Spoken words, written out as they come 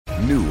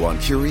New on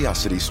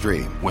Curiosity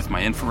Stream. With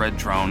my infrared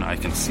drone, I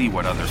can see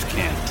what others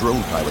can't.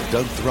 Drone pilot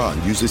Doug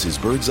Thron uses his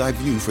bird's eye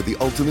view for the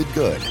ultimate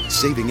good,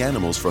 saving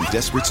animals from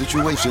desperate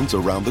situations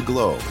around the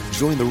globe.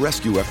 Join the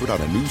rescue effort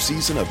on a new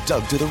season of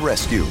Doug to the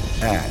Rescue.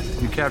 And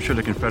you captured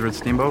a Confederate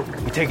steamboat?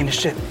 We're taking the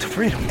ship to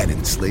freedom. An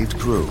enslaved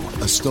crew,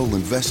 a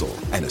stolen vessel,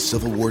 and a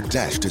Civil War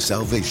dash to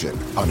salvation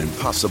on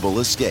impossible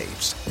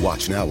escapes.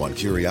 Watch now on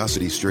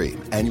Curiosity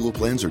Stream. Annual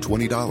plans are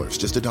 $20,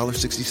 just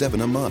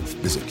 $1.67 a month.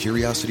 Visit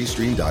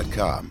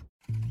curiositystream.com.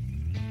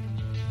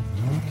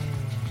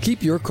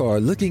 Keep your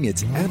car looking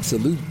its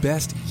absolute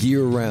best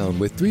year-round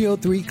with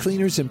 303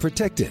 cleaners and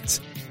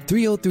protectants.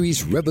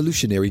 303's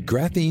revolutionary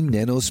graphene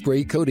nano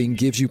spray coating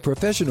gives you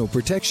professional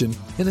protection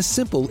in a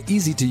simple,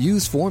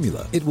 easy-to-use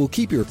formula. It will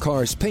keep your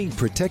car's paint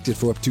protected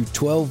for up to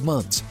 12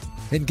 months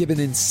and give an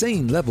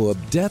insane level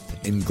of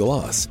depth and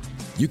gloss.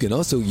 You can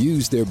also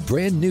use their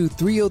brand new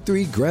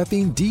 303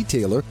 graphene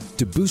detailer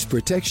to boost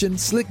protection,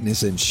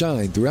 slickness, and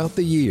shine throughout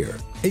the year.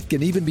 It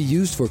can even be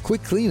used for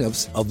quick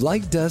cleanups of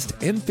light dust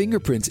and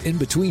fingerprints in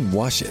between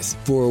washes.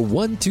 For a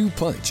 1-2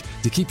 punch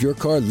to keep your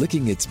car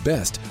looking its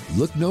best,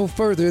 look no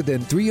further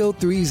than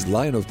 303's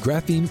line of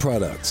graphene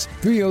products.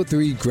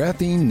 303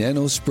 graphene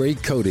nano spray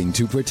coating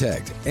to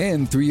protect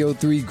and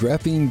 303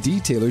 graphene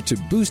detailer to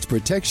boost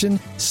protection,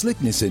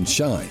 slickness, and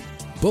shine.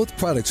 Both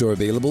products are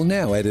available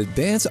now at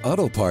Advance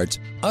Auto Parts,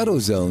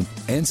 AutoZone,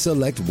 and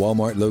select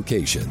Walmart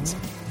locations.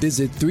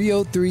 Visit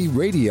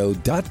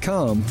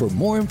 303radio.com for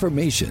more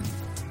information.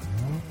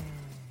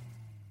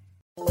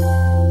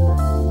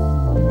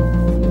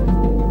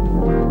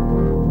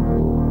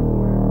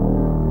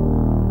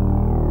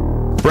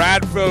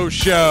 Bradfo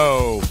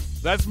Show.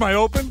 That's my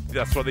open?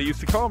 That's what they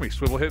used to call me,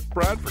 Swivel Hit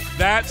Bradford.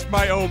 That's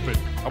my open.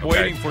 I'm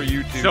waiting for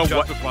you to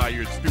justify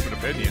your stupid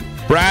opinion.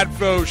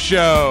 Bradfo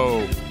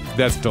Show.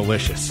 That's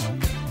delicious.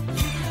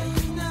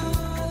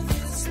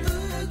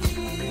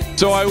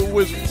 So I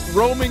was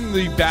roaming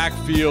the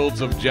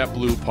backfields of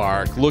JetBlue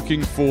Park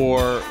looking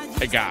for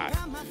a guy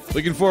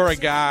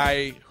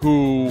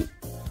who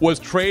was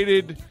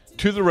traded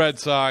to the Red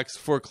Sox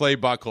for Clay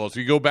Buchholz.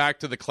 You go back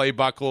to the Clay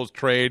Buchholz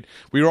trade.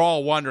 We were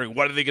all wondering,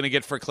 what are they going to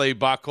get for Clay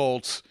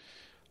Buchholz?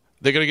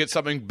 They're going to get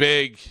something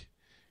big.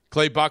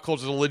 Clay Buchholz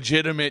is a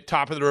legitimate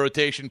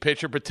top-of-the-rotation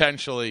pitcher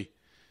potentially.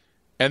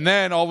 And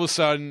then all of a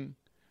sudden,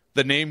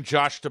 the name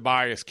Josh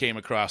Tobias came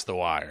across the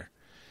wire.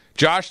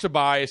 Josh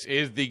Tobias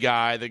is the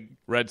guy the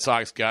Red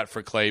Sox got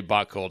for Clay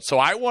Buchholz. So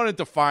I wanted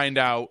to find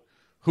out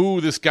who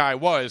this guy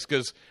was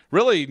because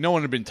really no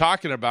one had been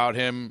talking about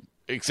him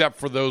except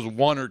for those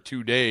 1 or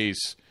 2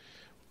 days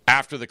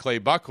after the Clay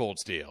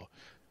Buchholz deal.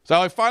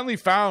 So I finally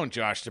found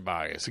Josh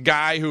Tobias, a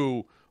guy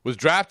who was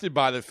drafted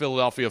by the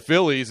Philadelphia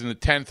Phillies in the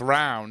 10th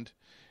round,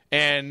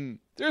 and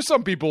there's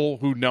some people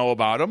who know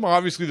about him.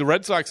 Obviously, the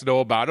Red Sox know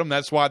about him.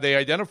 That's why they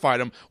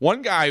identified him.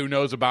 One guy who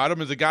knows about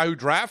him is the guy who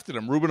drafted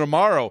him, Ruben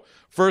Amaro,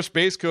 first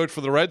base coach for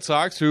the Red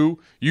Sox, who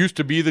used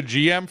to be the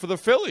GM for the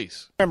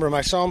Phillies. I remember him.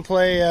 I saw him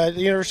play at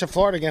the University of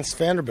Florida against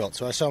Vanderbilt,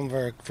 so I saw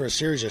him for a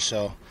series or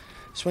so.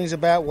 Swings the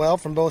bat well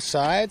from both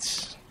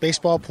sides.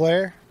 Baseball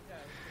player.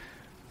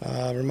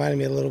 Reminded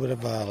me a little bit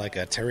of like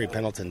a Terry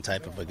Pendleton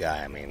type of a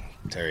guy. I mean,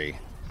 Terry,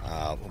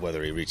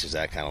 whether he reaches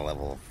that kind of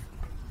level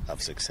of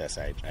success,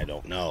 I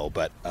don't know.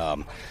 But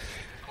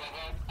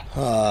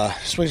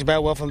swings the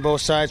bat well from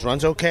both sides.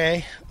 Runs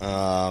okay.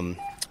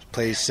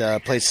 Plays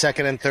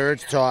second and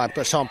third. So I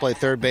saw him play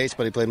third base,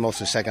 but he played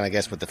mostly second, I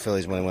guess, with the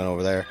Phillies when he went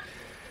over there.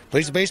 But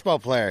he's a baseball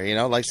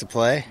player, likes to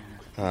play.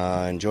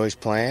 Enjoys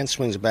playing,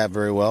 swings the bat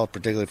very well,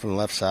 particularly from the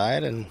left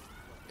side, and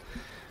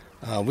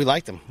we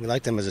liked him. We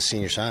liked him as a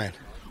senior sign.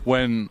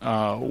 When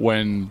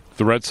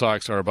the Red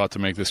Sox are about to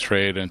make this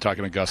trade and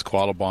talking to Gus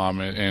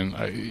Quattlebaum,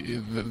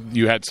 and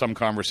you had some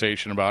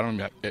conversation about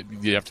him,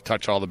 you have to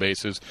touch all the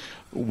bases.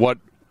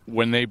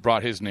 When they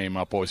brought his name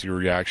up, what was your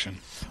reaction?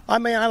 I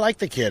mean, I like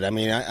the kid. I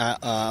mean,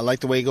 I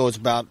like the way he goes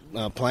about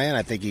playing.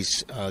 I think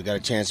he's got a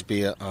chance to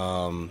be a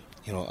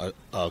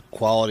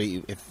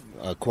quality.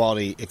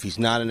 If he's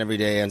not an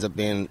everyday,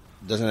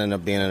 doesn't end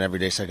up being an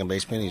everyday second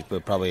baseman. He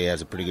probably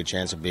has a pretty good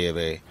chance of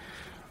being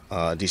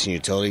a decent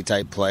utility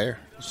type player.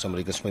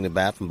 Somebody can swing the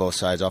bat from both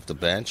sides off the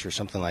bench or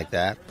something like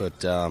that.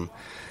 But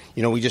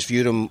we just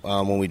viewed him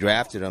when we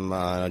drafted him.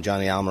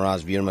 Johnny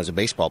Almaraz viewed him as a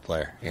baseball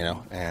player,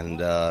 and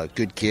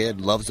good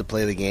kid, loves to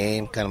play the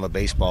game, kind of a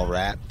baseball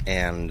rat,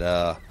 and.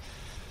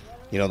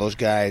 Those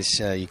guys,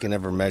 you can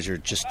never measure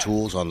just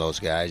tools on those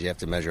guys. You have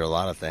to measure a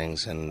lot of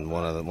things, and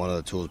one of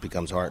the tools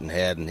becomes heart and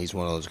head, and he's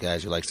one of those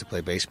guys who likes to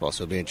play baseball,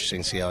 so it'll be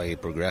interesting to see how he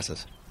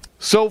progresses.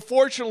 So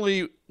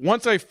fortunately,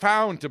 once I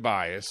found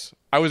Tobias,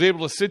 I was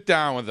able to sit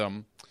down with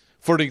him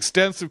for an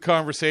extensive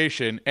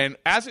conversation, and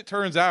as it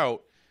turns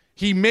out,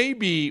 he may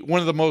be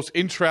one of the most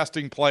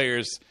interesting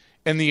players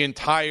in the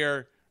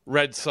entire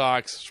Red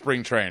Sox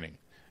spring training.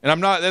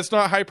 And that's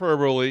not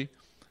hyperbole,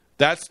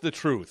 that's the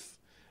truth.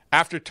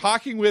 After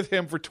talking with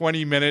him for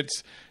 20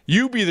 minutes,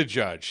 you be the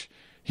judge.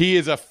 He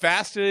is a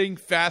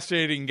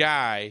fascinating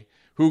guy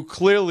who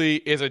clearly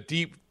is a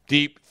deep,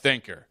 deep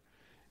thinker.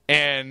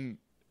 And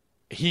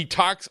he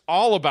talks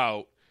all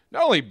about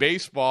not only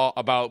baseball,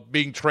 about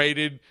being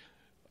traded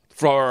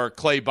for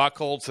Clay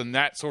Buchholz and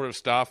that sort of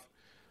stuff,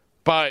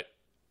 but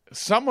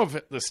some of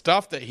the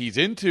stuff that he's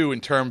into in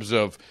terms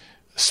of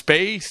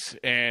space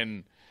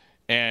and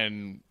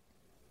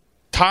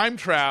time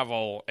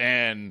travel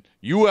and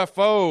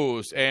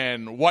UFOs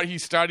and what he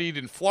studied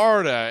in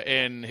Florida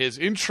and his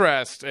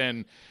interest,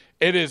 and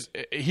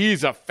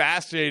he's a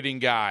fascinating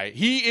guy.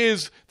 He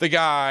is the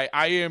guy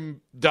I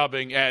am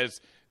dubbing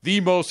as the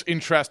most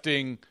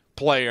interesting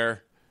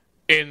player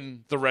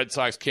in the Red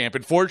Sox camp.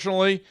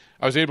 Unfortunately,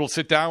 I was able to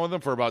sit down with him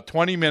for about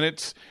 20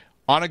 minutes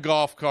on a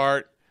golf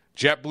cart,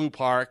 JetBlue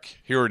Park.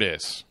 Here it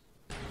is.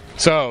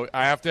 So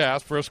I have to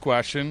ask first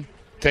question.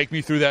 Take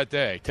me through that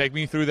day. Take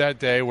me through that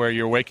day where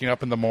you're waking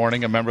up in the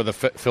morning, a member of the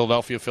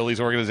Philadelphia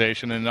Phillies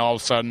organization, and all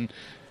of a sudden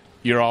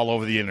you're all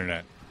over the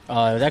internet. It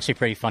was actually a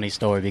pretty funny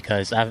story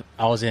because I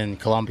was in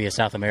Colombia,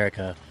 South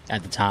America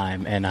at the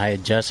time, and I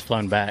had just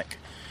flown back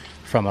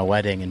from a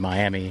wedding in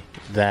Miami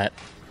the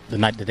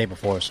day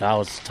before, so I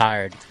was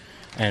tired,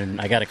 and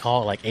I got a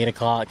call at like 8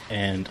 o'clock,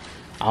 and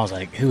I was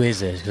like, who is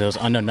this? Because it was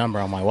an unknown number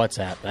on my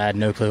WhatsApp. I had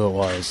no clue who it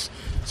was.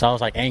 So I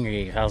was like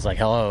angry. I was like,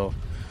 hello.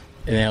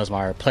 And then it was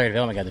my player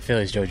development guy, the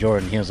Phillies, Joe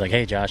Jordan. He was like,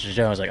 hey, Josh, it's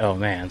Joe. I was like, oh,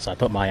 man. So I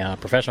put my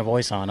professional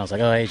voice on. I was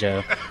like, oh, hey,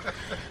 Joe.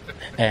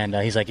 And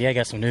he's like, yeah, I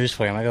got some news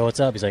for you. I'm like, oh, what's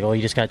up? He's like, oh,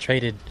 you just got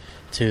traded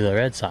to the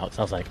Red Sox.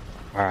 I was like,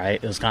 all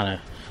right. It was kind of,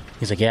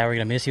 he's like, yeah, we're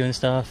going to miss you and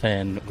stuff,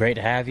 and great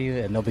to have you,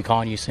 and they'll be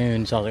calling you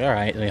soon. So I was like, all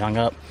right. And he hung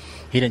up.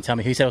 He didn't tell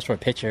me. He said it was for a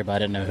pitcher, but I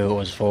didn't know who it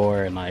was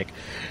for and, like,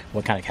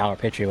 what kind of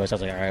caliber pitcher he was. I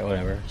was like, all right,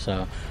 whatever.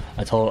 So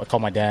I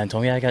called my dad and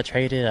told me, yeah, I got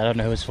traded. I don't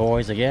know who it's for.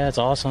 He's like, yeah, it's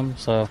awesome.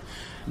 So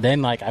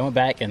then, like, I went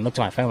back and looked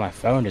at my phone. My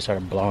phone just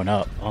started blowing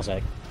up. I was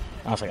like,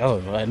 oh,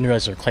 I didn't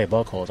realize there were Clay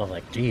Buchholz. I was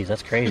like, geez,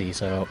 that's crazy.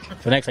 So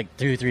for the next, like,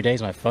 2 or 3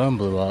 days, my phone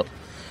blew up.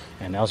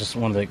 And that was just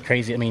one of the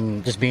crazy, I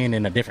mean, just being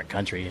in a different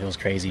country, it was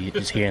crazy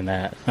just hearing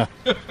that.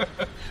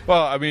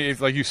 Well, I mean,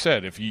 like you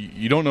said, if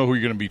you don't know who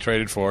you're going to be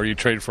traded for, you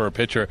trade for a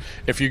pitcher.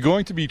 If you're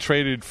going to be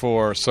traded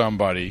for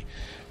somebody,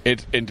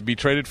 and to be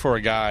traded for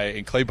a guy,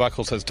 and Clay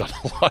Buchholz has done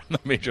a lot in the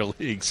major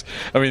leagues.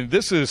 I mean,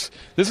 this is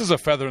a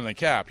feather in the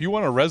cap. You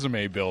want a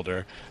resume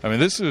builder. I mean,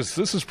 this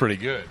is pretty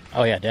good.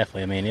 Oh yeah,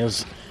 definitely. I mean, it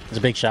was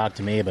a big shock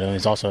to me, but it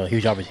was also a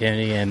huge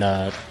opportunity and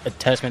a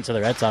testament to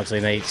the Red Sox.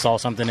 They saw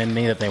something in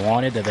me that they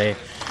wanted, that they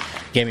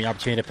gave me an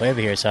opportunity to play over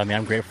here. So I mean,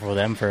 I'm grateful for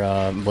them for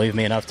believing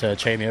me enough to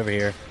trade me over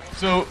here.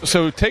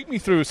 So take me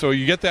through. So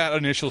you get that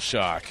initial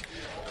shock.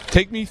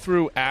 Take me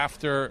through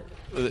after.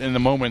 In the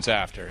moments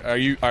after, are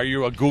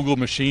you a Google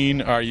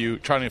machine? Are you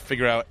trying to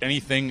figure out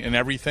anything and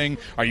everything?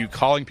 Are you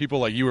calling people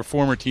like you were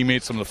former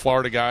teammates, some of the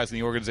Florida guys in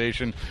the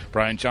organization,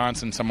 Brian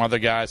Johnson, some other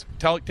guys?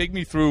 Take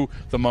me through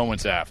the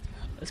moments after.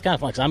 It's kind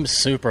of fun because I'm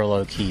super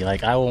low key.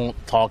 Like, I won't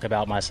talk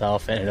about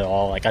myself at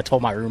all. Like, I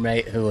told my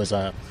roommate who was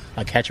a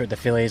catcher at the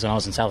Phillies when I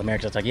was in South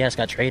America. I was like, yeah, I just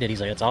got traded.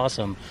 He's like, it's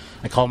awesome.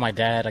 I called my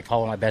dad. I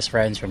called one of my best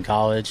friends from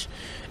college,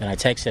 and I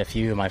texted a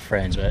few of my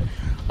friends. But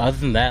other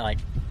than that, like,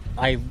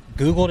 I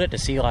Googled it to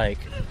see, like,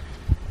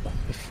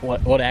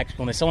 what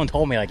actually, when someone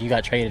told me, like, you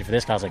got traded for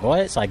this guy, I was like,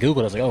 what? So I Googled it.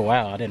 I was like, oh,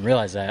 wow, I didn't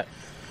realize that.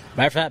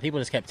 But after that, people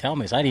just kept telling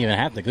me, so I didn't even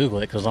have to Google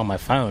it because it was on my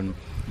phone.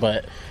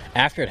 But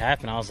after it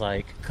happened, I was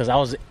like, because I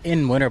was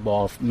in winter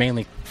ball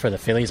mainly for the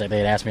Phillies, like, they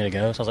had asked me to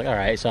go. So I was like, all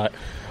right. So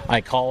I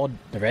called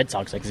the Red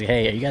Sox, like,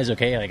 hey, are you guys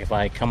okay, like, if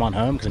I come on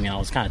home? Because, I mean, I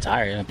was kind of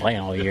tired. I've been playing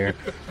all year.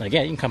 Like,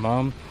 yeah, you can come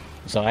home.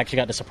 So I actually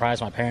got to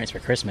surprise my parents for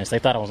Christmas. They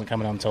thought I wasn't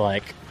coming home until,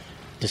 like,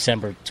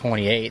 December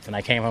 28th, and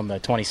I came home the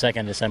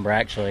 22nd of December,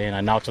 actually, and I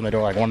knocked on the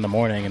door like 1 in the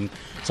morning and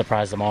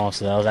surprised them all,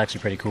 so that was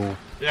actually pretty cool.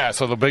 Yeah,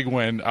 so the big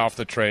win off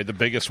the trade, the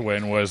biggest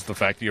win was the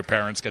fact that your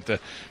parents get to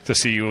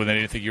see you and they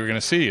didn't think you were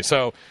going to see you.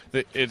 So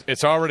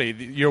it's already,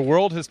 your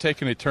world has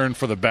taken a turn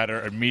for the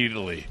better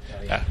immediately.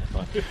 Oh, yeah.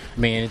 I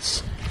mean, it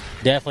was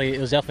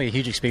definitely a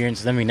huge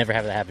experience. Then we never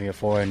had that happen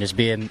before, and just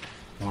being,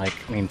 like,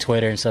 I mean,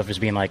 Twitter and stuff,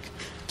 just being like,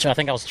 I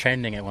think I was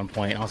trending at one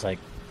point, and I was like,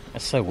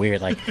 that's so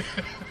weird. Like,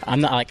 I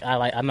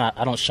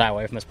don't shy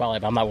away from the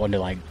spotlight, but I'm not one to,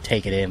 like,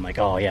 take it in. Like,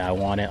 oh yeah, I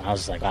want it. I was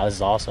just like, wow, this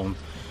is awesome,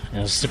 and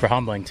it was super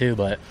humbling too.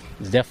 But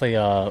it's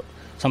definitely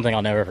something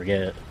I'll never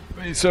forget.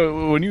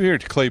 So when you hear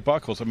Clay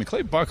Buchholz, I mean,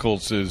 Clay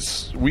Buchholz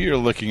is. We are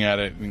looking at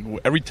it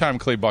every time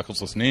Clay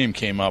Buchholz's name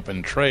came up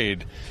in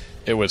trade.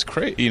 It was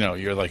crazy. You know,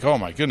 you're like, oh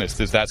my goodness,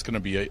 that's going to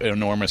be an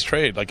enormous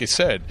trade. Like I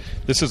said,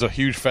 this is a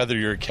huge feather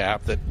in your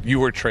cap that you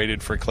were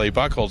traded for Clay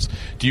Buchholz.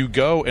 Do you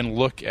go and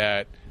look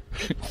at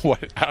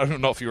I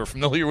don't know if you were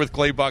familiar with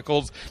Clay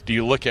Buchholz. Do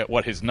you look at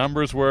what his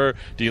numbers were?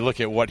 Do you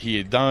look at what he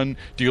had done?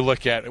 Do you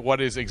look at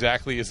what is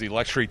the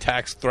luxury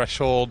tax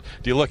threshold?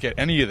 Do you look at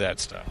any of that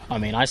stuff? I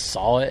mean, I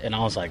saw it and I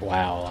was like,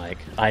 wow. Like,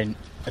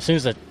 as soon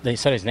as they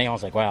said his name, I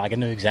was like, wow, I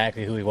knew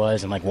exactly who he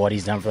was and, like, what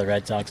he's done for the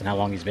Red Sox and how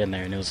long he's been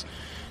there. And it was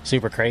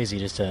super crazy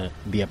just to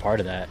be a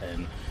part of that.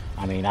 And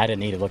I mean, I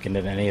didn't need to look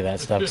into any of that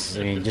stuff.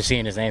 I mean, just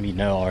seeing his name, you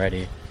know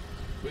already.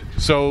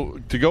 So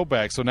to go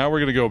back, so now we're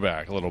going to go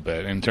back a little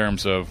bit in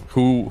terms of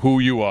who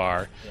you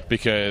are,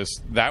 because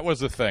that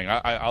was the thing.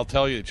 I'll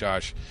tell you,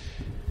 Josh,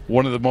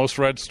 one of the most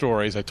read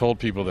stories, I told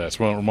people this,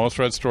 one of the most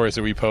read stories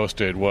that we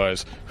posted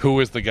was, who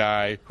is the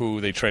guy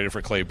who they traded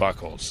for Clay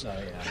Buchholz?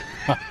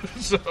 Oh,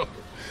 yeah.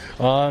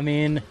 Well, I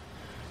mean,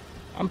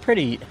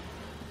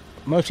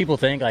 most people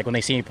think, like, when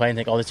they see me play, they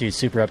think, oh, this dude's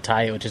super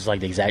uptight, which is,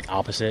 like, the exact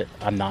opposite.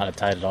 I'm not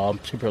uptight at all.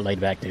 I'm super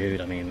laid-back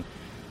dude. I mean,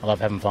 I love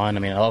having fun. I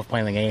mean, I love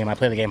playing the game. I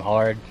play the game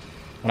hard.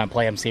 When I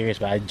play, I'm serious,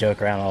 but I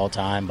joke around all the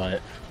time.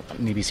 But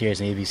I need to be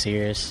serious,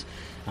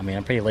 I mean,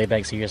 I'm a pretty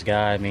laid-back, serious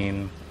guy. I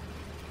mean,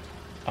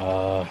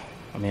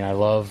 I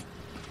love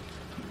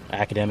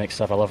academic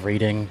stuff. I love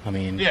reading. I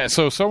mean... Yeah,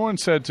 so someone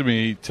said to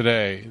me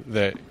today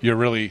that you're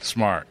really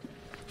smart.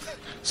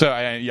 So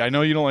I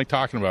know you don't like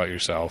talking about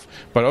yourself,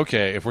 but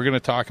okay, if we're going to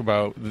talk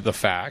about the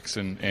facts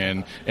and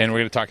we're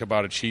going to talk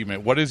about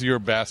achievement, what is your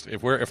best?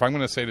 If I'm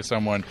going to say to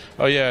someone,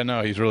 oh yeah,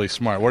 no, he's really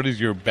smart. What is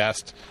your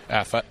best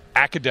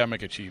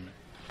academic achievement?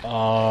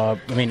 I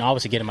mean,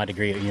 obviously getting my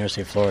degree at the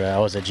University of Florida. I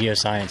was a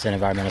geoscience and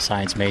environmental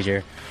science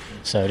major,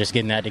 so just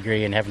getting that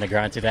degree and having to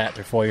grind through that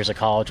through 4 years of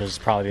college was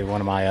probably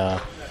one of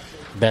my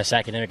best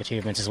academic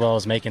achievements, as well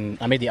as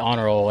I made the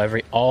honor roll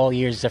all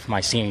years except for my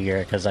senior year,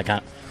 because I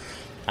got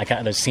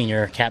those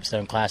senior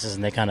capstone classes,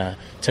 and they kind of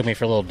took me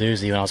for a little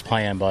doozy when I was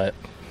playing, but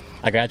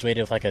I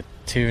graduated with like a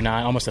 2.9,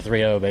 almost a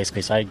 3.0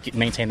 basically, so I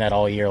maintained that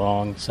all year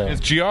long. So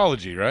it's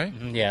geology, right?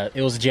 Yeah,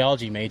 it was a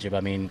geology major, but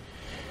I mean,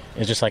 it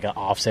was just like an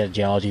offset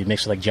geology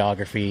mixed with like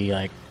geography,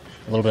 like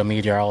a little bit of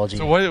meteorology.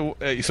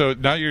 So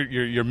now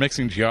you're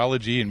mixing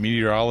geology and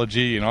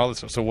meteorology and all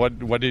this. So what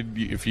did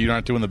you, if you're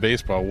not doing the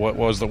baseball, what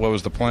was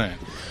the plan?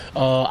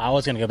 I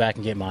was going to go back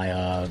and get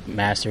my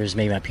master's,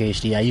 maybe my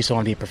PhD. I used to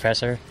want to be a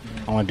professor.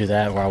 I want to do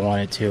that, where I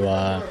wanted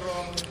to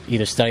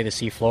either study the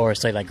seafloor or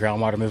study like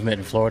groundwater movement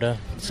in Florida,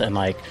 and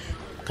like,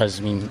 because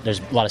I mean, there's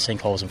a lot of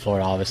sinkholes in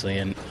Florida, obviously,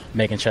 and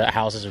making sure that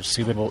houses are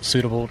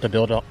suitable to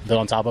build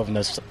on top of in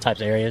those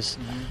types of areas.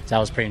 Mm-hmm. So that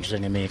was pretty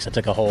interesting to me, because I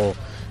took a whole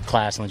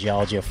class on the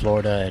geology of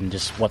Florida and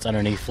just what's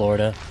underneath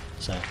Florida.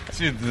 So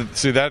see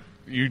that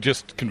you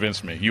just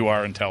convinced me. You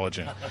are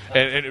intelligent,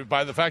 and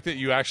by the fact that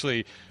you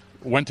actually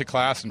went to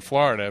class in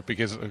Florida,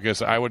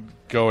 because I would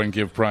go and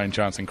give Brian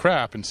Johnson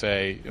crap and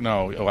say,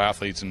 no,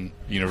 athletes in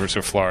University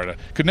of Florida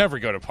could never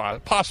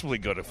possibly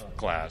go to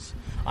class.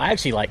 I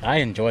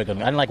enjoyed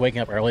going. I didn't like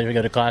waking up early to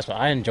go to class, but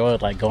I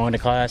enjoyed like going to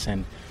class,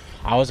 and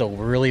I was a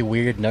really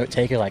weird note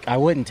taker. Like I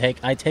wouldn't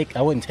take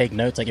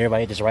notes like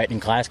everybody just write in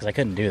class, because I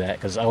couldn't do that,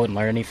 because I wouldn't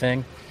learn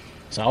anything.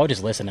 So I would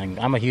just listen, and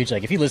I'm a huge,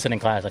 like, if you listen in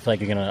class, I feel like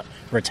you're going to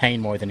retain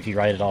more than if you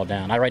write it all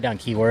down. I write down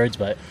keywords,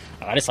 but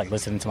I just like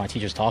listening to my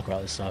teachers talk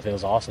about this stuff. It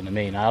was awesome to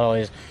me, and I'd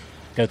always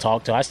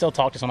I still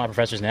talk to some of my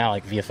professors now,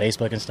 like via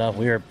Facebook and stuff.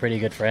 We were pretty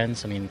good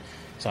friends. I mean,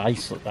 so I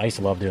used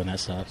to love doing that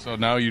stuff. So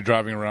now you're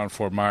driving around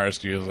Fort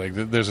Myers, you're like,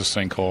 there's a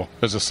sinkhole,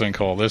 there's a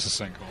sinkhole, there's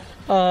a sinkhole.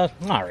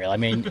 Not really. I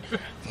mean,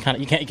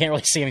 you can't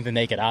really see anything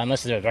naked eye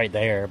unless they're right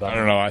there. But I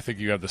don't know. I think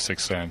you have the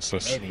sixth sense.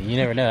 Maybe, you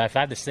never know. If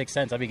I had the sixth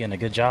sense, I'd be getting a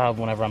good job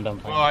whenever I'm done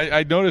playing. Well,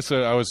 I noticed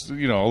that I was,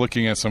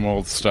 looking at some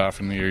old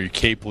stuff in your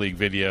Cape League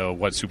video.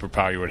 What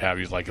superpower you would have?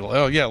 He's like,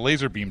 oh yeah,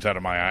 laser beams out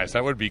of my eyes.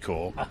 That would be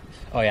cool.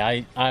 Oh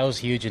yeah, I was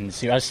huge in.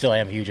 I still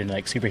am huge in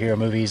like superhero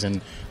movies, and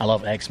I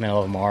love X-Men, I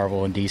love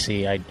Marvel and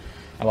DC.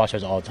 I watch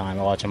those all the time.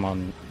 I watch them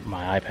on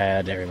my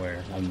iPad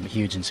everywhere. I'm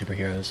huge in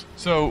superheroes.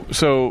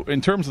 So in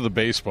terms of the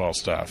baseball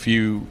stuff,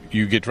 you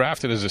get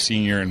drafted as a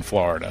senior in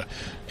Florida,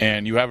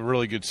 and you have a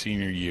really good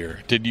senior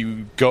year. Did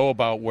you go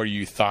about where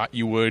you thought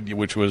you would,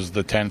 which was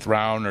the 10th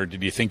round, or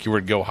did you think you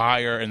would go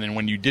higher? And then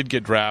when you did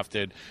get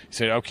drafted, you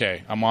said,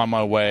 okay, I'm on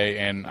my way,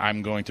 and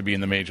I'm going to be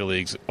in the major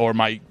leagues, or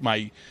my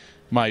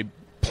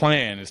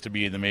plan is to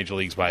be in the major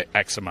leagues by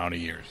X amount of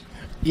years.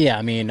 Yeah,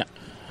 I mean,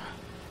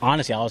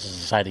 honestly, I was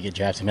just excited to get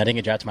drafted. I mean, I didn't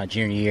get drafted my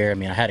junior year. I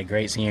mean, I had a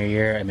great senior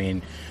year. I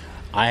mean,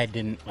 I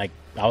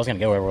was going to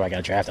go wherever I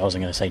got drafted. I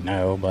wasn't going to say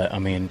no, but I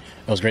mean,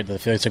 it was great that the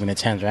Phillies took me in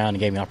the 10th round and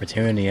gave me an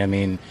opportunity. I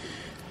mean,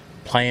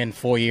 playing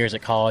 4 years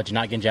at college,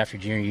 not getting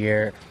drafted your junior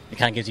year, it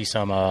kind of gives you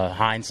some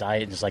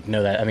hindsight and just like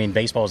know that, I mean,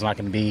 baseball is not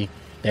going to be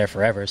there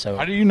forever. So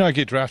how did you not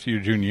get drafted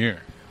your junior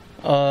year?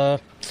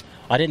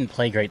 I didn't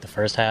play great the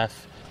first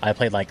half. I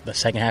played like the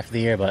second half of the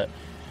year, but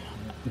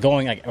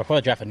before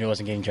the draft, I knew I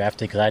wasn't getting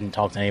drafted because I didn't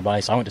talk to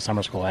anybody, so I went to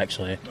summer school,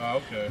 actually.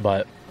 Oh, okay.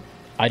 But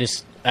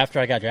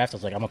after I got drafted, I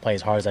was like, I'm going to play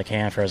as hard as I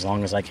can for as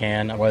long as I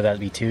can, whether that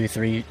be 2,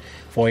 3,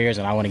 4 years,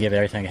 and I want to give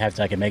everything I have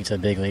so I can make it to the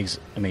big leagues.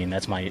 I mean,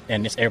 that's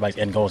everybody's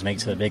end goal is make it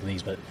to the big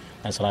leagues, but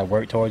that's what I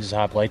work towards, is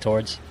how I play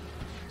towards.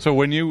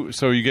 So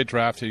you get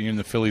drafted, you're in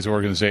the Phillies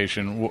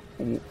organization,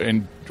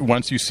 and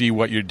once you see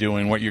what you're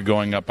doing, what you're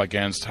going up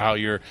against,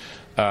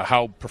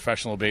 how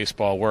professional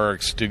baseball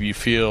works, did you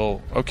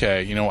feel,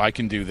 okay, I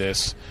can do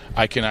this,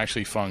 I can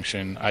actually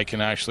function,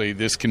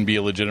 this can be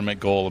a legitimate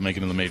goal of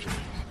making it in the major leagues?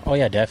 Oh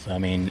yeah, definitely. I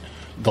mean,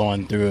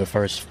 going through a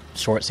first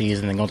short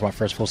season and going to my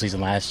first full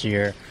season last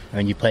year, I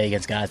mean, you play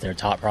against guys that are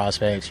top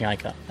prospects.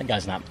 That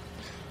guy's not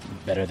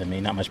better than me,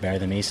 not much better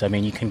than me. So I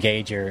mean, you can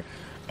gauge your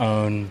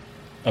own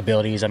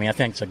abilities. I mean, I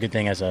think it's a good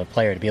thing as a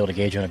player to be able to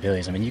gauge your own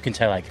abilities. I mean, you can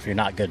tell if you're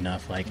not good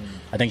enough. I think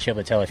you should be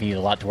able to tell if you need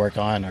a lot to work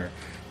on or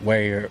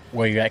where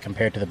you're at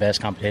compared to the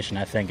best competition.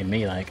 I think in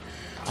me,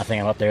 I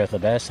think I'm up there with the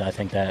best. I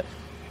think that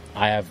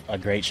I have a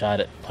great shot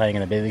at playing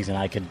in the big leagues, and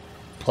I could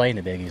play in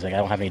the big leagues. Like, I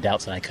don't have any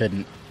doubts that I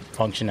couldn't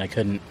function, I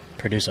couldn't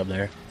produce up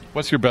there.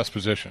 What's your best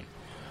position?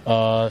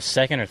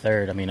 Second or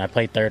third. I mean, I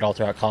played third all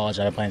throughout college.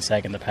 I've been playing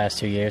second the past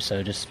 2 years,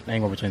 so just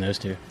anywhere between those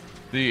two.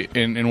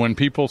 And when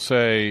people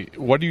say,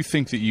 what do you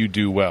think that you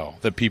do well,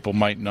 that people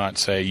might not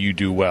say you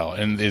do well,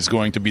 and is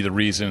going to be the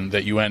reason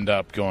that you end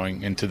up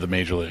going into the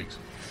major leagues?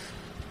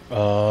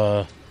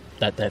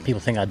 That people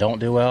think I don't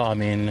do well. I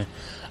mean,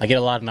 I get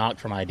a lot of knock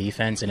for my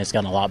defense, and it's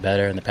gotten a lot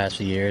better in the past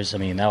few years. I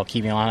mean, that'll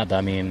keep me on it, but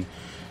I mean,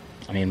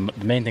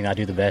 the main thing I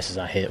do the best is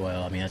I hit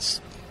well. I mean,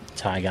 that's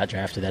how I got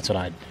drafted. That's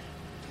what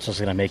it's just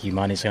going to make you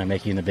money. It's going to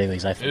make you in the big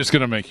leagues. It's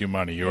going to make you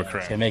money. You're correct.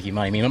 It's going to make you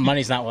money. I mean,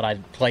 money's not what I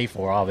play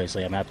for,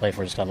 obviously. I mean, I play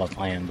for just because I love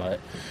playing, but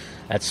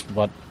that's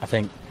what I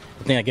think.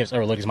 The thing that gets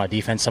overlooked is my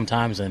defense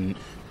sometimes, and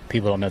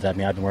people don't know that. I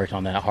mean, I've been working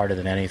on that harder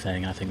than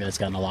anything. I think that it's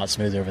gotten a lot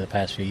smoother over the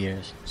past few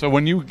years. So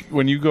when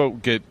you go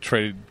get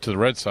traded to the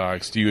Red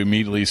Sox, do you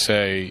immediately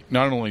say,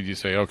 not only do you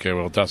say, okay,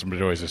 well, Dustin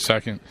Pedroia's at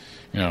second,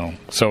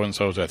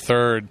 so-and-so's at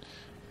third,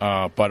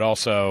 but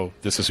also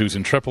this is who's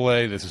in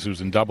AAA, this is who's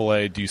in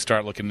AA. Do you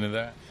start looking into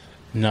that?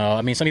 No,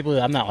 I mean, some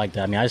people, I'm not like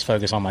that. I mean, I just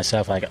focus on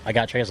myself. Like, I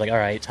got traded, like, all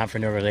right, time for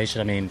a new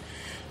realization. I mean,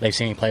 they've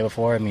seen me play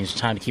before. I mean, it's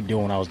time to keep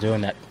doing what I was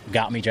doing. That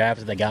got me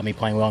drafted, that got me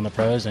playing well in the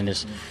pros, and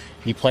just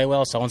you play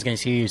well, someone's going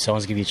to see you,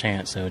 someone's going to give you a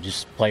chance. So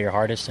just play your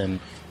hardest,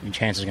 and your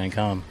chance is going to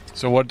come.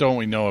 So what don't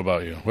we know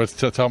about you?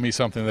 Tell me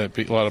something that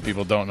a lot of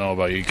people don't know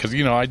about you. Because,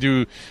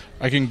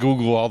 I can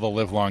Google all the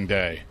live long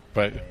day.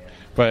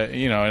 But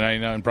and I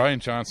know, and Brian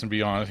Johnson,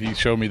 be honest, he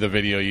showed me the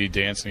video you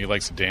dance, and he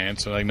likes to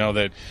dance. And I know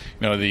that,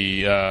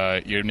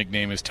 your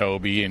nickname is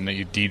Toby, and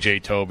you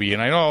DJ Toby,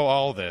 and I know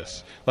all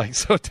this. Like,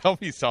 so tell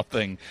me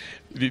something.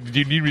 Do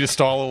you need me to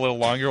stall a little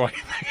longer? While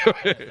you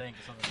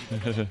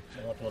think of it?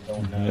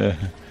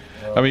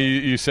 I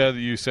mean, you said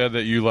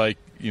that you like,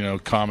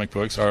 comic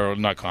books, or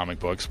not comic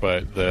books,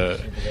 but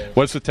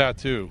what's the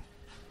tattoo?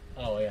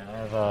 Oh yeah, I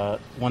have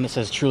one that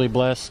says "Truly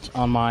Blessed"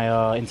 on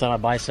my inside my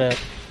bicep.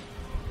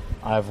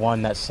 I have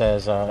one that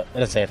says, it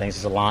doesn't say anything, it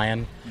says a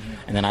lion,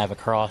 and then I have a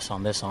cross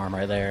on this arm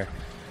right there.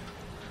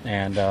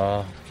 And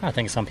I'm trying to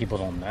think some people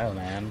don't know,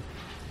 man.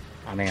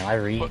 I mean, I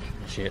read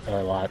shit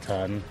a lot,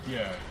 ton.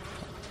 Yeah.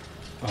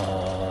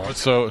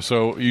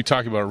 So you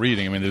talk about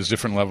reading. I mean, there's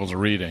different levels of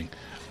reading,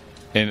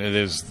 and it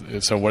is.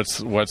 So what's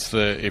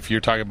the? If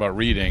you're talking about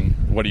reading,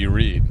 what do you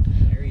read?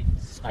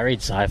 I read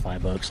sci-fi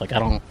books. Like,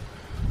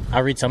 I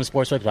read some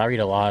sports books, but I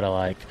read a lot of,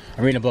 like,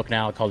 I'm reading a book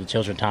now called The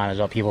Children of Time. It's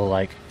about people,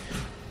 like,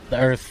 the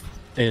Earth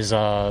is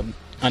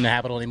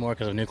uninhabitable anymore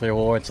because of nuclear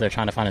war, and so they're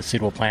trying to find a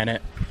suitable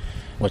planet,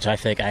 which I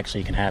think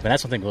actually can happen.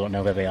 That's something people don't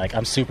know about me. Like,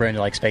 I'm super into,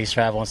 like, space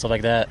travel and stuff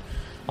like that.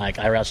 Like,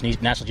 I watch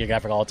National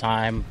Geographic all the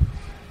time,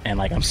 and,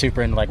 like, I'm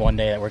super into, like, one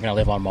day that we're gonna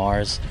live on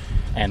Mars,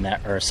 and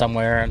that, or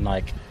somewhere, and,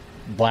 like,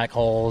 black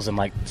holes and,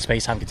 like,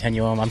 space-time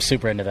continuum. I'm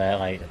super into that.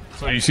 Like,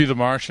 so you see The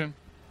Martian?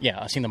 Yeah,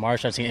 I've seen The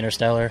Martian. I've seen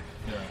Interstellar.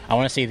 Yeah. I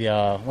want to see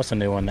the what's the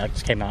new one that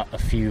just came out a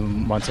few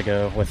months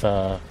ago with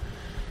I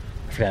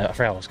forgot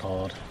what it's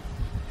called.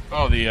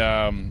 Oh, the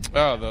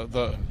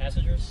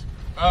Passengers?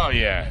 Oh,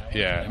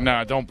 yeah.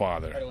 No, don't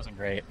bother. It wasn't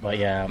great, but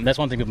yeah, that's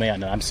one thing people may not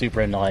know. I'm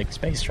super into, like,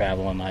 space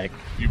travel and, like...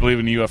 You believe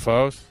in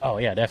UFOs? Oh,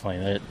 yeah,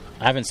 definitely.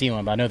 I haven't seen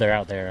one, but I know they're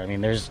out there. I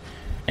mean, there's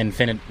an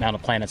infinite amount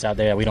of planets out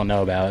there that we don't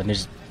know about, and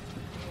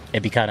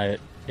it'd be kind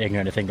of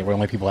ignorant to think that we're the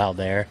only people out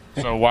there.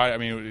 So why? I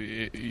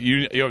mean,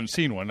 you haven't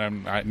seen one.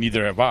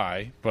 Neither have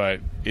I. But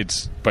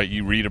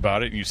you read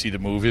about it and you see the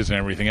movies and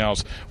everything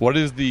else. What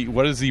is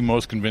the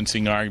most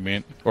convincing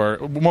argument or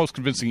most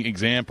convincing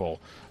example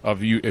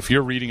of you if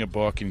you're reading a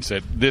book and you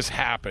said this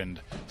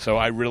happened? So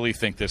I really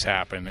think this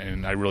happened,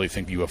 and I really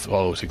think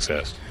UFOs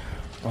exist.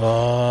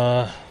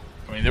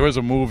 I mean, there was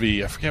a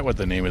movie. I forget what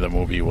the name of the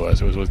movie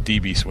was. It was with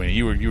D.B. Sweeney.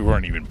 You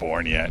weren't even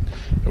born yet.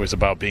 It was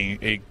about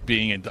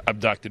being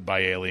abducted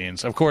by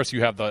aliens. Of course,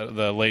 you have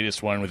the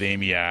latest one with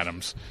Amy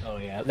Adams. Oh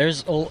yeah,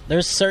 there's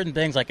certain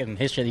things, like, in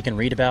history that you can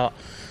read about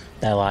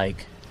that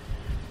like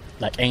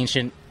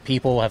ancient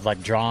people have,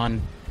 like,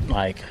 drawn,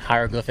 like,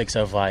 hieroglyphics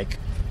of, like,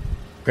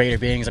 greater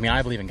beings. I mean,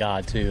 I believe in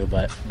God too,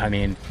 but I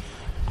mean,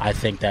 I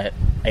think that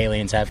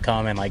aliens have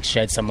come and, like,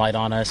 shed some light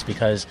on us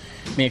because,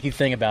 I mean, if you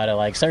think about it,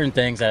 like, certain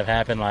things that have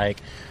happened, like,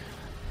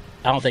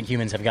 I don't think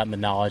humans have gotten the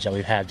knowledge that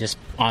we've had just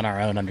on our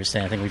own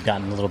understanding. I think we've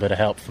gotten a little bit of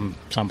help from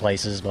some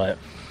places, but,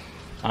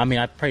 I mean,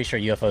 I'm pretty sure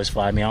UFOs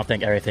fly. I mean, I don't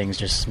think everything's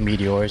just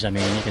meteors. I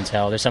mean, you can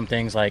tell. There's some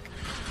things, like,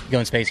 you go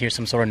in space, hear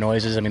some sort of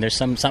noises. I mean, there's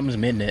something's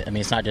in it. I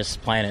mean, it's not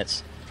just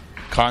planets.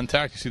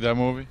 Contact, you see that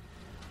movie?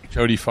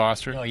 Jodie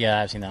Foster? Oh,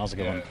 yeah, I've seen that. That was a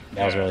good one.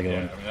 That was a really good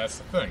one. I mean, that's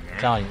the thing. Right? I'm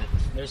telling you,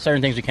 there's certain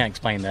things we can't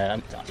explain that.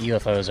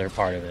 UFOs are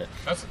part of it.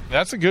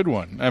 That's a good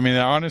one. I mean,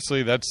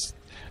 honestly,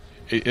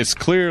 it's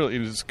clear.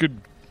 It's good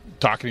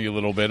talking to you a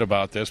little bit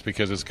about this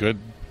because it's good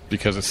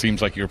because it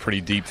seems like you're a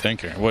pretty deep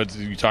thinker. What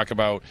you talk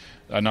about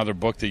another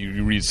book that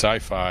you read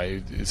sci-fi.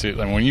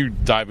 When you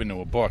dive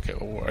into a book,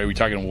 are we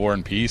talking War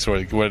and Peace or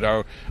what?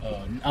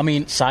 I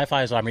mean,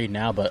 sci-fi is what I'm reading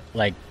now, but,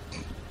 like,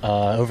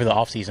 over the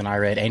off season, I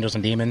read Angels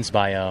and Demons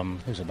by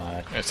who's it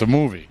by? It's a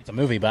movie. It's a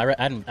movie, but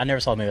I never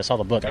saw the movie. I saw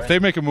the book. If they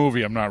make a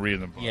movie, I'm not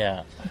reading the book.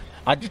 Yeah,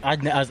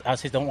 I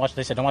said don't watch.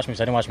 They said don't watch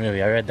movies. I didn't watch the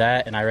movie. I read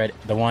that, and I read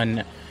the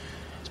one.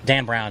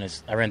 Dan Brown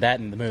is. I read that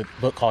in the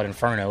book called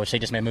Inferno, which they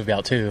just made a movie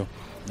out too.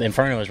 The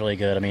Inferno is really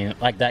good. I mean,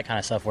 like that kind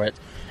of stuff where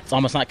it's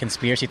almost not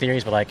conspiracy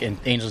theories, but like in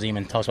Angels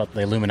Demon talks about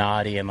the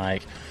Illuminati and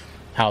like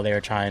how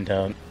they're trying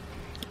to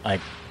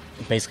like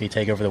basically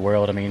take over the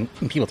world. I mean,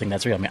 people think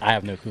that's real. I mean, I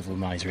have no clue if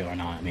Illuminati is real or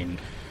not. I mean,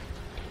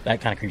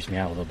 that kind of creeps me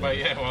out a little bit. But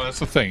yeah, well, that's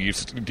the thing.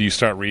 Do you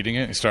start reading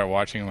it? You start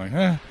watching,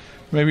 like,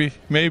 maybe.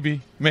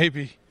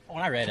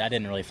 When I read it, I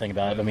didn't really think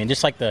about it. I mean,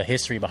 just like the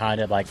history behind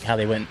it, like how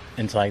they went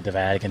into like the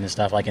Vatican and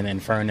stuff. Like in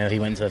Inferno, he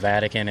went into the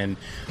Vatican, and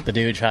the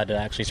dude tried to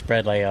actually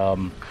spread like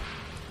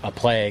a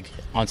plague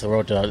onto the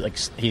world.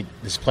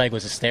 This plague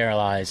was to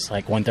sterilize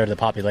like 1/3 of the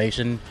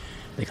population,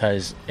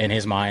 because in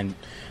his mind,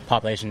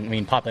 population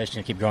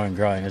can keep growing and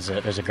growing.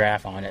 There's a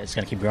graph on it. It's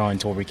going to keep growing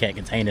until we can't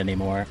contain it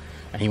anymore.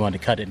 And he wanted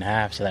to cut it in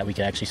half so that we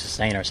could actually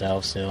sustain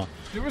ourselves still.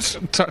 You ever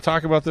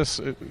talk about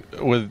this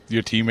with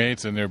your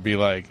teammates, and there'd be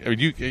like, I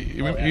mean,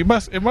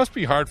 it must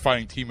be hard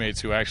finding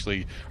teammates who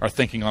actually are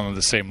thinking on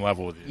the same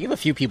level with you. You have a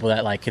few people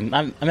that like can.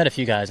 I met a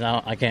few guys.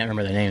 Now I can't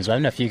remember their names, but I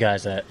met a few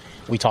guys that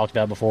we talked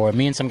about before.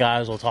 Me and some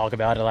guys will talk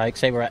about it. Like,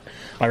 say my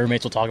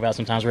roommates will talk about it.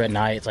 Sometimes we're at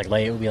night. It's like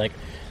late. We'll be like,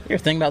 "You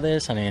ever think about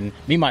this?" I mean,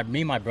 me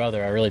and my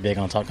brother are really big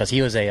on talk because he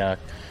just got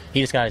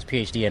his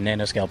PhD in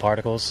nanoscale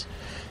particles.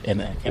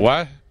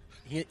 What?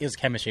 It was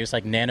chemistry. It was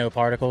like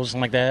nanoparticles,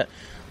 something like that.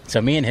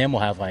 So me and him will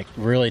have like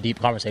really deep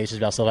conversations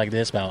about stuff like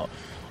this.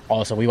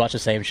 Also, we watch the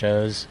same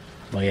shows.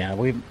 But yeah,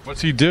 What's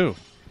he do?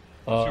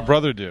 What's your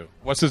brother do?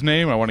 What's his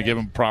name? I want to give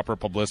him proper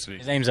publicity.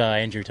 His name's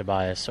Andrew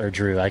Tobias, or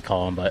Drew, I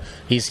call him. But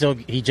he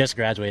just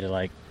graduated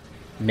like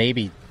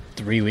maybe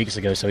 3 weeks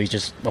ago. So he's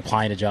just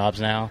applying to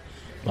jobs now.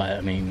 But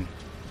I mean,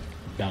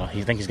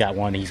 he thinks he's got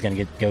one he's going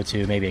to go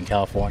to maybe in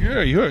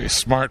California. You're a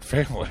smart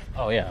family.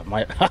 Oh yeah,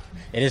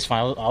 it is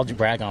fun. I'll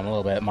brag on him a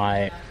little bit.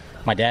 My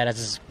dad has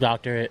his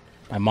doctorate.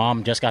 My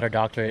mom just got her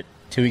doctorate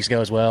 2 weeks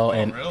ago as well,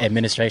 in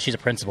administration. She's a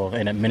principal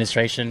in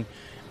administration,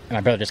 and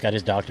my brother just got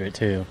his doctorate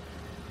too.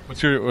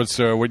 What's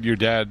your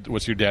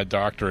dad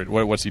doctorate?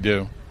 What's he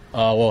do?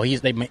 Well,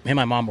 him and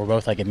my mom were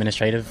both like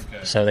administrative.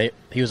 Okay. So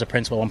he was a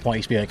principal at one point. He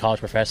used to be a college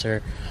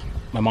professor.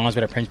 My mom's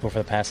been a principal for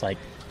the past like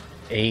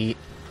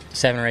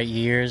 7 or 8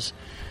 years,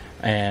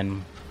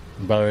 and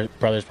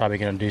brother's probably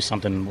going to do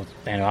something with,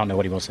 I don't know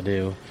what he wants to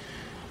do.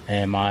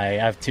 And I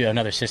have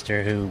another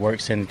sister who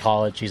works in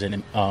college. She's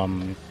an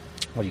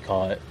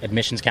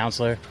admissions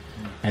counselor.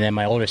 And then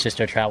my older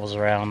sister travels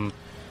around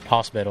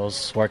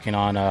hospitals working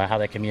on how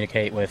they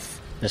communicate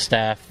with the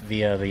staff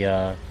via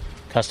the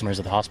customers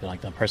of the hospital,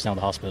 like the personnel of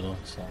the hospital.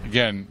 So.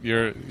 Again,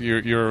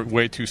 you're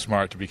way too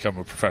smart to become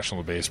a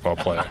professional baseball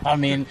player. I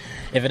mean,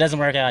 if it doesn't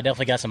work out, I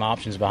definitely got some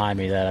options behind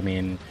me that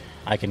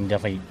I can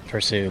definitely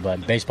pursue,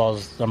 but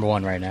baseball's number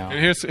one right now.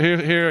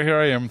 Here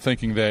I am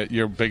thinking that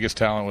your biggest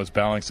talent was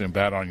balancing a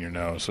bat on your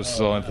nose.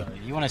 So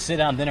you want to sit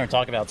down dinner and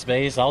talk about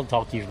space? I'll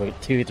talk to you for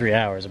 2 or 3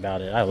 hours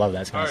about it. I love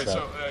that kind of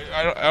stuff. So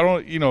I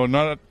don't,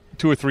 not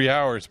 2 or 3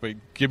 hours, but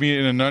give me it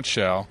in a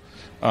nutshell.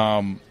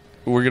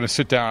 We're going to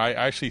sit down. I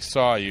actually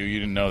saw you. You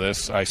didn't know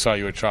this. I saw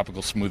you at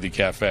Tropical Smoothie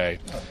Cafe.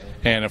 Okay.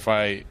 And if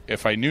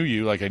I knew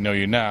you like I know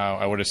you now,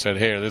 I would have said,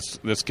 hey,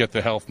 let's get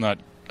the Health Nut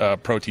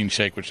protein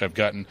shake, which I've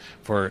gotten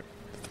for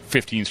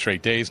 15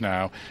 straight days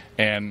now,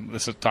 and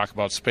let's talk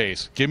about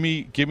space. Give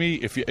me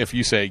if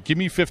you say give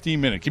me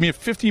 15 minutes, give me a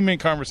 15-minute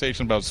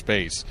conversation about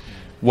space.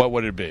 What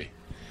would it be?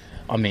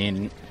 I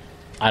mean,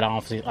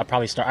 I'd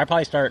probably start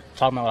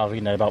talking about what I was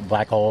reading about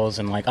black holes,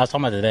 and like I was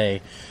talking about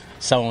today,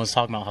 someone was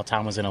talking about how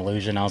time was an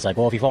illusion. I was like,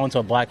 well, if you fall into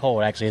a black hole,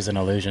 it actually is an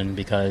illusion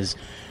because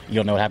you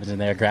don't know what happens in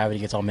there. Gravity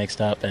gets all mixed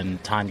up,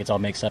 and time gets all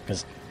mixed up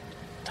because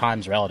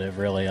time's relative,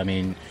 really. I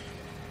mean,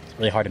 it's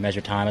really hard to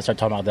measure time. I started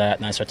talking about that,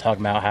 and I started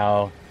talking about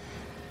how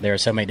there are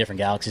so many different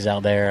galaxies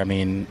out there. I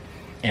mean,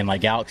 and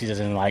like galaxies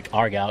isn't like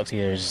our galaxy.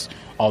 There's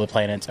all the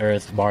planets,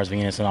 Earth, Mars,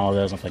 Venus, and all of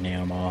those. I'm like, name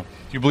them all. Do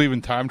you believe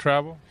in time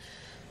travel?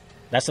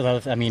 That's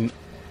another. I mean,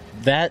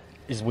 that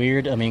is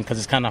weird. I mean, because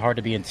it's kind of hard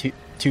to be in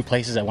two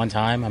places at one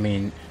time. I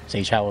mean, say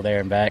you travel there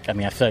and back. I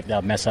mean, I feel like that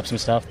would mess up some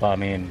stuff. But I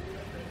mean,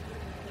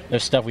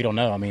 there's stuff we don't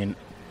know. I mean,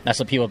 that's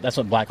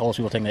what black holes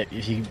people think, that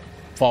if you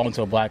fall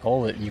into a black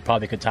hole, that you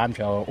probably could time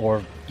travel,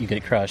 or you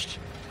get crushed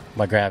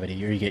by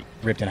gravity, or you get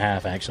ripped in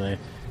half. Actually.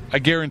 I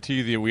guarantee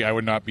you that I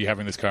would not be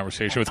having this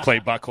conversation with Clay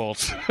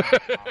Buchholz.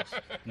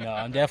 No,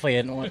 I'm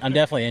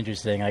definitely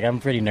interesting. Like, I'm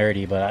pretty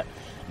nerdy, but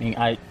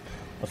I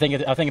think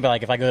about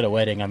like if I go to a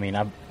wedding. I mean,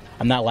 I'm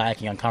not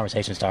lacking on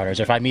conversation starters.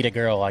 If I meet a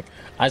girl, like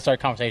I start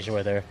a conversation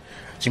with her,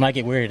 she might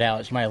get weirded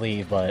out. She might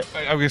leave, but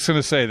I was going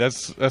to say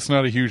that's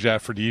not a huge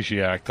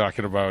aphrodisiac.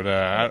 Talking about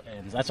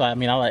that's why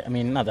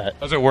not that.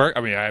 Does it work?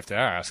 I mean, I have to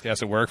ask.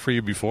 Has it worked for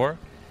you before?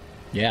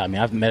 Yeah, I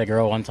mean, I've met a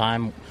girl one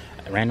time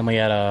randomly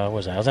at I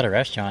was at a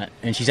restaurant,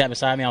 and she sat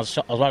beside me. I was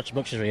watching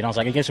books she's reading. I was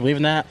like, I guess you believe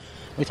in that?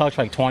 We talked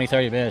for like 20,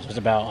 30 minutes just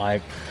about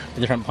like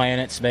the different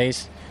planets,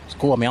 space. It's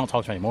cool. I mean, I don't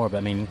talk to her anymore, but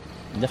I mean,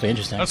 Definitely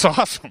interesting. That's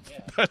awesome.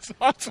 That's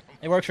awesome.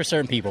 It works for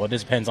certain people. It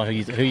just depends on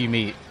who you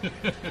meet.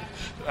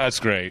 That's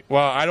great.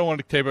 Well, I don't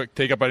want to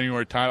take up any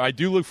more time. I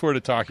do look forward to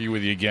talking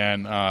with you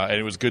again, and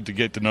it was good to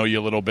get to know you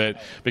a little bit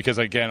because,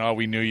 again,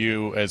 we knew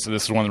you as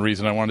this is one of the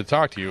reasons I wanted to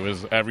talk to you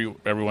is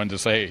everyone to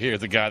say, hey, here's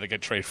the guy that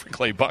got traded for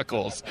Clay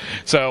Buchholz.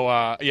 So,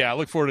 I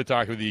look forward to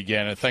talking with you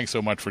again, and thanks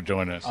so much for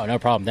joining us. Oh, no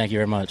problem. Thank you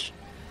very much.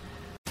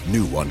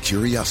 New on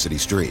Curiosity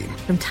Stream.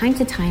 From time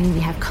to time,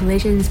 we have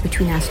collisions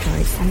between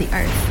asteroids and the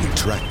Earth. We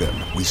track them,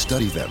 we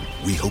study them,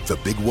 we hope the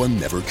big one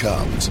never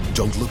comes.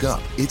 Don't look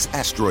up, it's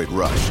Asteroid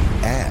Rush.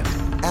 And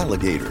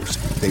alligators.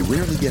 They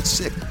rarely get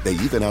sick, they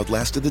even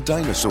outlasted the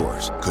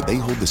dinosaurs. Could they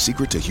hold the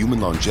secret to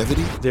human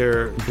longevity?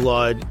 Their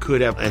blood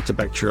could have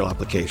antibacterial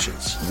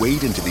applications.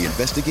 Wade into the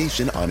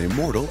investigation on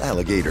immortal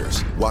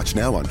alligators. Watch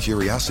now on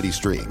Curiosity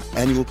Stream.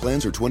 Annual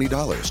plans are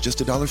 $20, just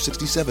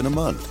 $1.67 a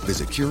month.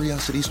 Visit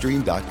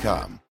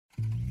curiositystream.com.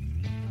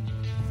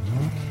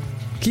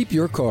 Keep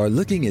your car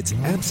looking its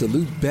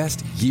absolute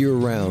best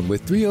year-round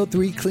with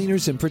 303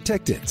 Cleaners and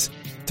Protectants.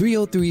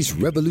 303's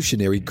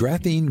revolutionary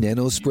graphene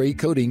nano spray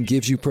coating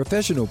gives you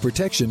professional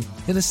protection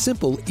in a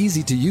simple,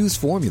 easy-to-use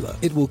formula.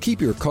 It will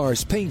keep your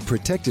car's paint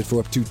protected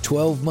for up to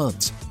 12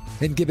 months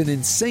and give an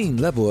insane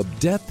level of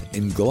depth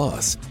and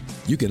gloss.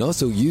 You can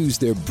also use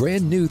their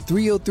brand new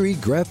 303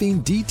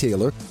 Graphene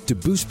Detailer to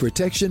boost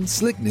protection,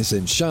 slickness,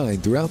 and shine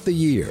throughout the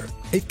year.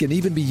 It can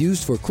even be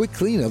used for quick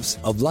cleanups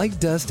of light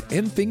dust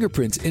and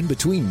fingerprints in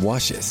between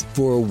washes.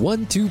 For a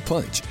 1-2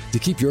 punch to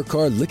keep your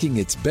car looking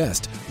its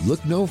best,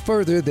 look no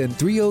further than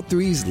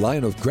 303's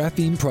line of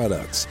graphene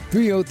products.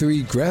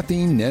 303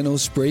 Graphene Nano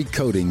Spray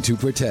Coating to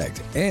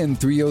protect and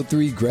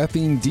 303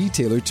 Graphene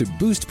Detailer to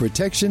boost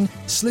protection,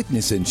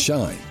 slickness, and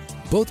shine.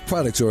 Both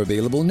products are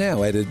available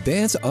now at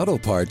Advance Auto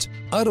Parts,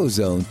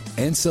 AutoZone,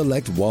 and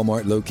select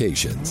Walmart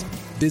locations.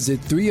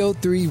 Visit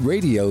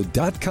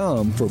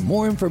 303radio.com for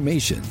more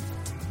information.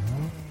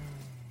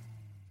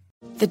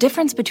 The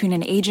difference between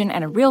an agent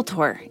and a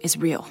realtor is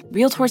real.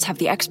 Realtors have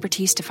the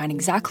expertise to find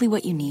exactly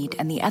what you need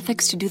and the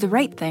ethics to do the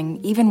right thing,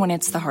 even when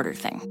it's the harder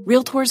thing.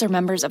 Realtors are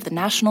members of the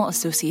National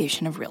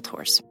Association of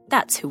Realtors.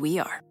 That's who we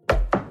are.